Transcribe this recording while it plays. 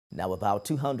Now, about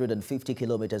 250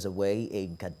 kilometers away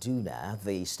in Kaduna,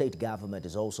 the state government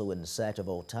is also in search of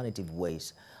alternative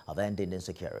ways of ending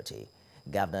insecurity.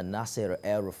 Governor Nasir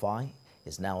El-Rufai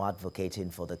is now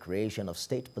advocating for the creation of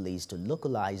state police to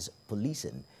localize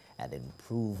policing and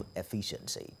improve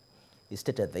efficiency. He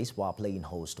stated this while playing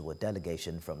host to a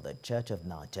delegation from the Church of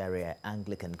Nigeria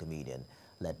Anglican Communion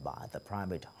led by the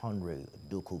Primate Henry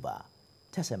Dokuba.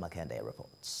 Tessa Makende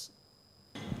reports.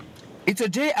 It's a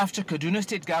day after Kaduna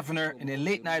State Governor in a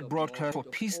late-night broadcast for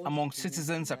peace among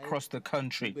citizens across the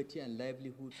country.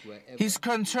 His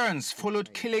concerns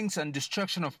followed killings and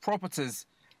destruction of properties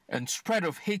and spread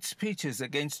of hate speeches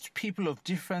against people of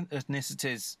different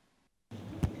ethnicities.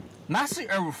 Nasir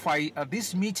El-Rufai at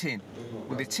this meeting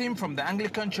with a team from the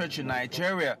Anglican Church in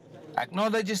Nigeria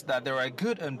acknowledges that there are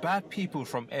good and bad people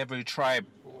from every tribe.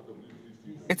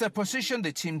 It's a position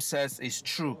the team says is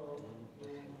true.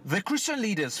 The Christian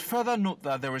leaders further note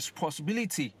that there is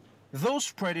possibility those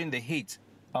spreading the hate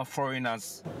are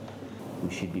foreigners.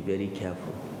 We should be very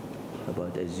careful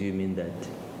about assuming that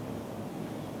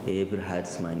every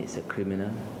herdsman is a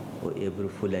criminal, or every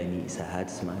Fulani is a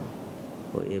herdsman,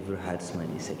 or every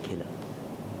herdsman is a killer.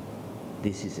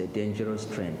 This is a dangerous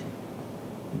trend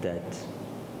that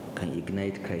can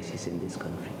ignite crisis in this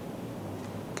country.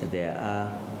 There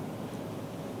are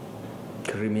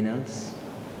criminals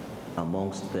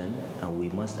amongst them, and we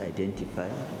must identify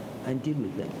and deal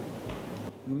with them.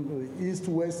 East,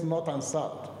 west, north, and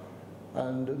south,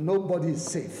 and nobody is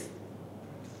safe.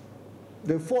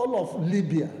 The fall of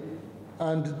Libya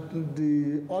and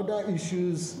the other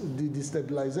issues, the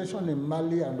destabilization in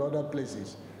Mali and other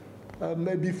places,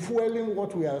 may be fueling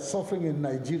what we are suffering in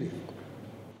Nigeria.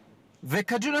 The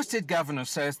Kaduna State Governor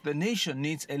says the nation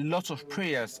needs a lot of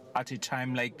prayers at a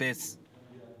time like this.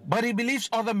 But he believes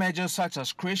other measures such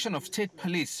as creation of state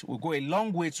police will go a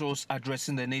long way towards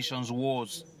addressing the nation's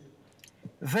wars.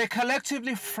 They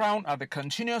collectively frown at the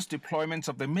continuous deployment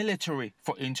of the military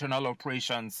for internal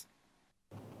operations.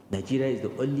 Nigeria is the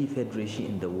only federation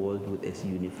in the world with a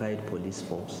unified police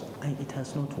force, and it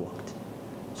has not worked.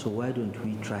 So why don't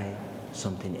we try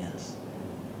something else?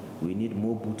 We need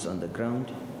more boots on the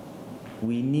ground.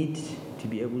 We need to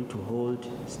be able to hold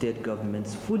state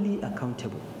governments fully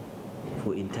accountable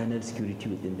for internal security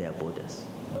within their borders.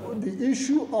 The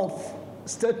issue of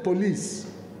state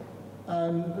police,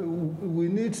 and we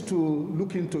need to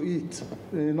look into it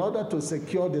in order to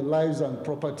secure the lives and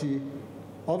property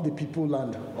of the people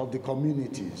and of the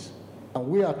communities. And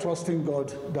we are trusting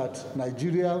God that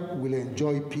Nigeria will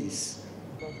enjoy peace.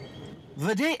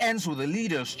 The day ends with the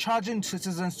leaders charging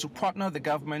citizens to partner the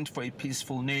government for a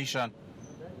peaceful nation.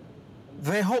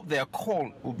 They hope their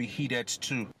call will be heeded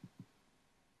too.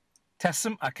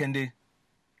 Tessa Makende,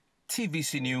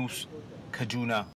 TVC News, Kaduna.